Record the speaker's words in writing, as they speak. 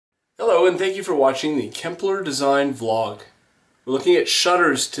Hello and thank you for watching the Kempler Design Vlog. We're looking at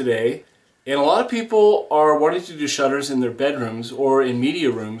shutters today, and a lot of people are wanting to do shutters in their bedrooms or in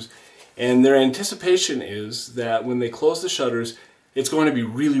media rooms, and their anticipation is that when they close the shutters it's going to be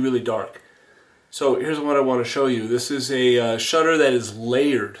really dark. So here's what I want to show you. This is a shutter that is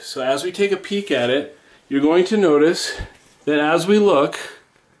layered. So as we take a peek at it, you're going to notice that as we look,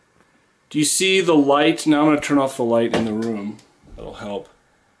 do you see the light? Now I'm going to turn off the light in the room. That'll help.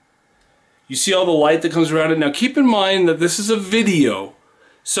 You see all the light that comes around it. Now keep in mind that this is a video.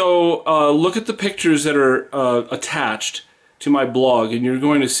 So look at the pictures that are attached to my blog, and you're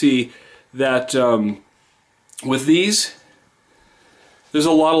going to see that with these, there's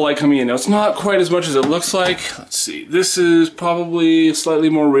a lot of light coming in. Now it's not quite as much as it looks like. Let's see. This is probably slightly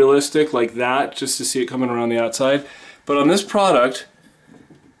more realistic, like that, just to see it coming around the outside. But on this product,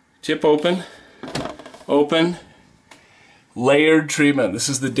 tip open, open, layered treatment. This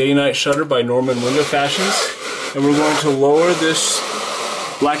is the day-night shutter by Norman Window Fashions, and we're going to lower this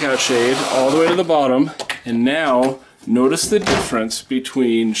blackout shade all the way to the bottom. And now notice the difference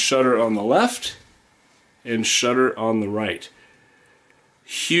between shutter on the left and shutter on the right.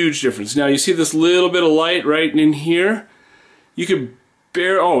 Huge difference. Now you see this little bit of light right in here. You could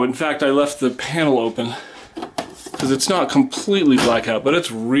in fact I left the panel open because it's not completely blackout, but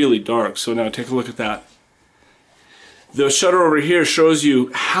it's really dark. So now take a look at that. The shutter over here shows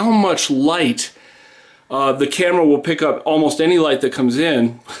you how much light the camera will pick up. Almost any light that comes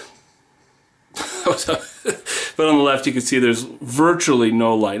in. But on the left you can see there's virtually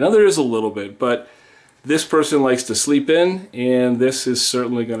no light. Now there is a little bit, but this person likes to sleep in, and this is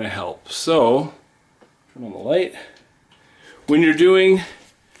certainly going to help. So turn on the light. When you're doing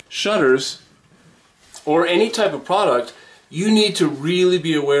shutters or any type of product, you need to really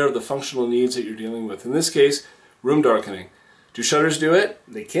be aware of the functional needs that you're dealing with. In this case, room darkening. Do shutters do it?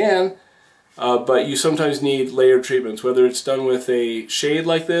 They can, but you sometimes need layered treatments, whether it's done with a shade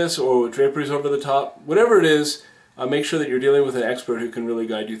like this or with draperies over the top. Whatever it is, make sure that you're dealing with an expert who can really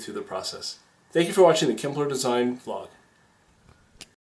guide you through the process. Thank you for watching the Kempler Design Vlog.